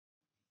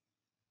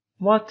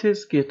What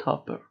is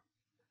Githopper?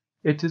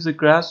 It is a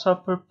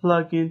Grasshopper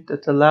plugin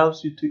that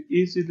allows you to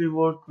easily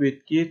work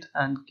with Git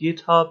and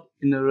GitHub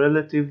in a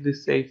relatively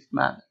safe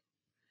manner.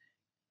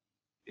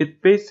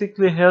 It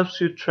basically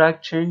helps you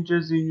track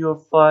changes in your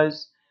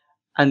files,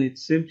 and it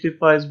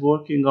simplifies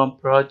working on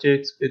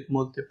projects with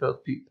multiple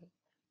people.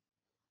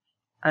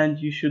 And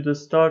you should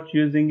start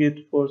using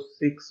it for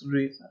 6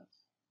 reasons.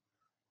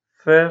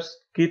 First,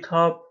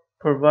 GitHub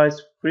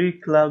provides free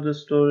cloud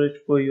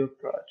storage for your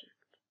project.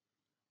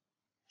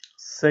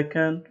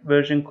 Second,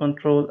 version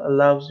control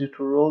allows you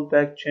to roll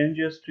back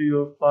changes to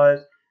your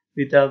files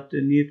without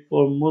the need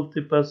for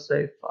multiple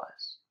save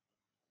files.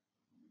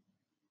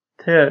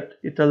 Third,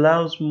 it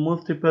allows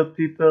multiple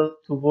people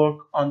to work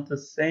on the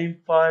same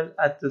file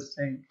at the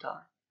same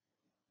time.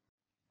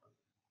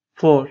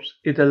 Fourth,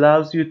 it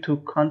allows you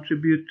to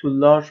contribute to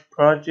large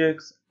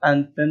projects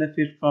and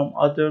benefit from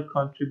other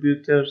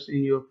contributors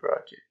in your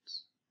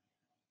projects.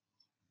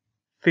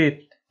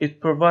 Fifth, it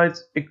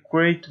provides a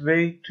great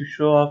way to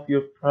show off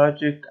your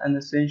project and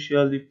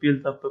essentially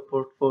build up a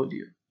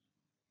portfolio.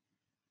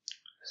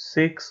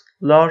 Sixth,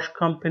 large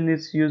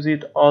companies use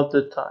it all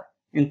the time,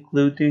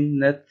 including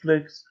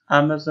Netflix,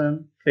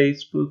 Amazon,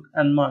 Facebook,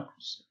 and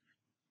Microsoft.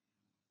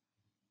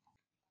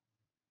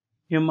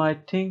 You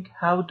might think,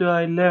 how do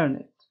I learn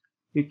it?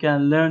 You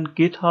can learn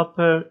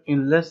Githopper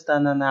in less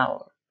than an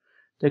hour.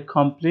 The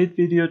complete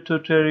video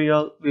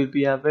tutorial will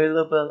be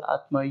available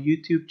at my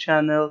YouTube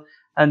channel,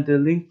 and the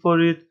link for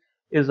it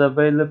is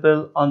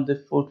available on the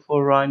Food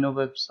for Rhino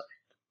website.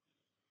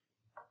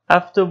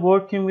 After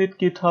working with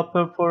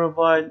Githopper for a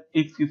while,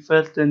 if you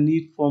felt the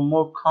need for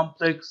more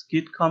complex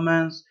Git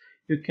commands,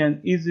 you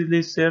can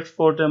easily search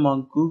for them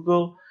on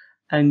Google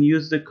and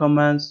use the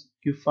commands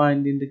you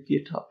find in the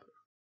Githopper.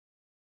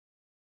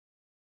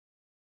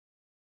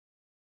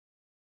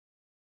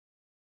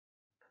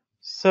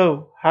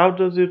 So, how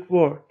does it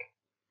work?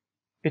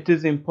 It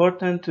is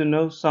important to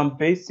know some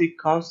basic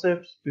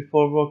concepts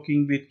before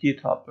working with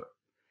Githopper.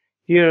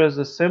 Here is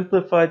a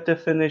simplified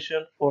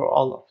definition for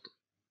all of them.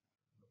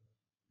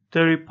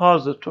 The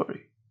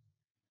repository.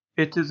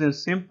 It is in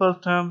simple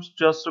terms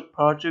just a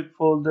project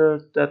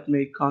folder that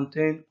may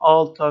contain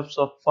all types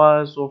of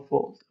files or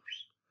folders.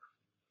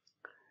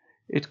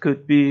 It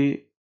could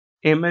be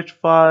image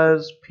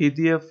files,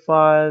 PDF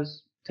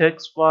files,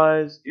 text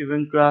files,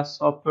 even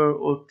Grasshopper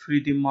or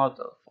 3D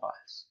model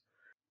files.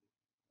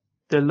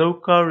 The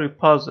local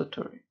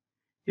repository.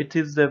 It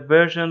is the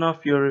version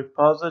of your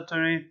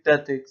repository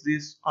that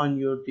exists on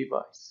your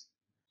device.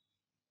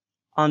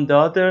 On the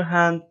other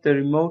hand, the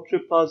remote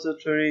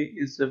repository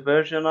is the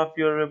version of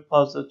your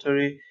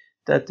repository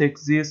that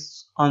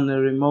exists on a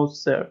remote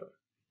server.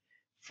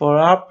 For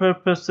our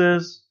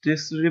purposes,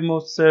 this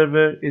remote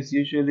server is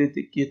usually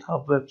the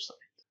GitHub website.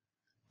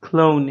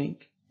 Cloning.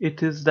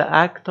 It is the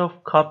act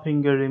of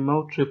copying a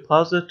remote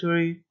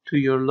repository to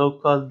your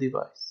local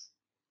device.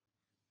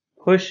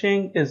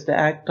 Pushing is the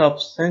act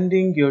of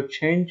sending your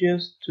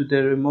changes to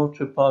the remote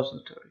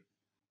repository.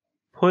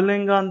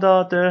 Pulling, on the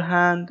other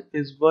hand,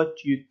 is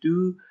what you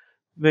do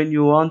when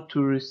you want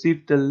to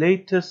receive the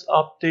latest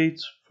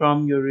updates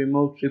from your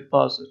remote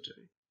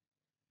repository.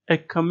 A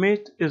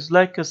commit is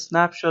like a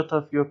snapshot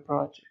of your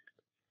project.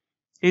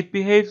 It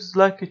behaves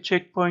like a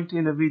checkpoint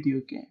in a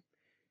video game.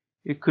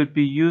 It could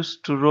be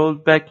used to roll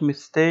back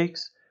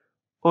mistakes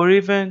or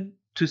even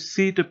to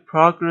see the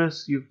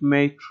progress you've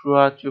made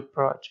throughout your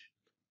project.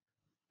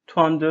 To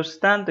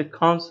understand the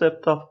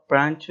concept of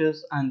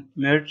branches and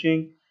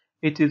merging,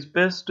 it is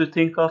best to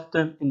think of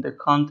them in the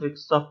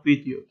context of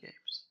video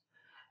games.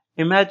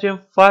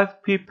 Imagine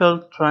 5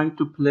 people trying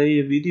to play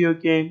a video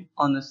game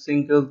on a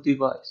single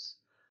device.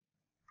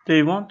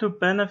 They want to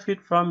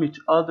benefit from each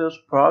other's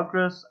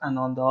progress, and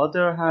on the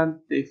other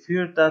hand, they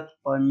fear that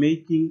by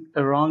making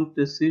a wrong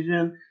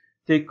decision,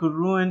 they could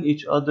ruin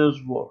each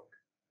other's work.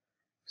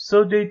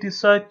 So they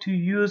decide to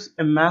use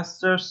a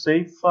master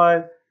save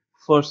file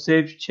for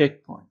save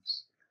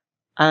checkpoints,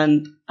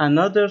 and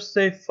another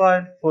save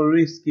file for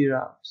risky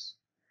routes.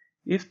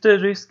 If the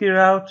risky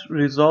route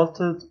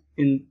resulted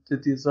in the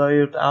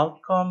desired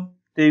outcome,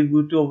 they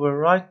would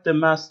overwrite the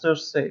master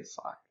save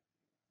file.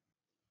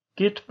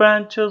 Git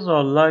branches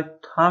are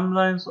like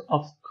timelines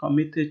of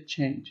committed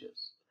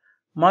changes.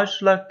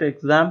 Much like the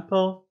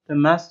example, the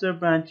master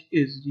branch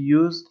is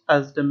used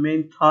as the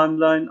main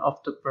timeline of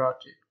the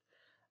project,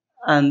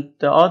 and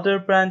the other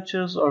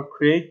branches are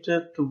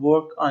created to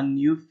work on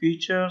new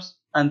features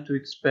and to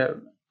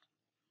experiment.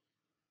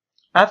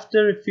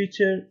 After a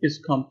feature is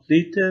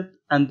completed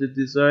and the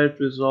desired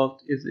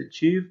result is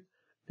achieved,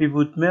 we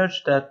would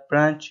merge that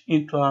branch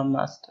into our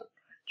master branch.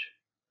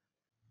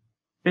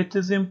 It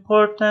is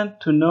important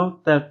to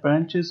note that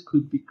branches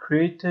could be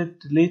created,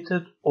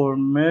 deleted, or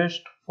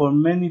merged for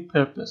many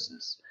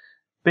purposes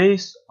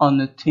based on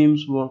a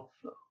team's workflow.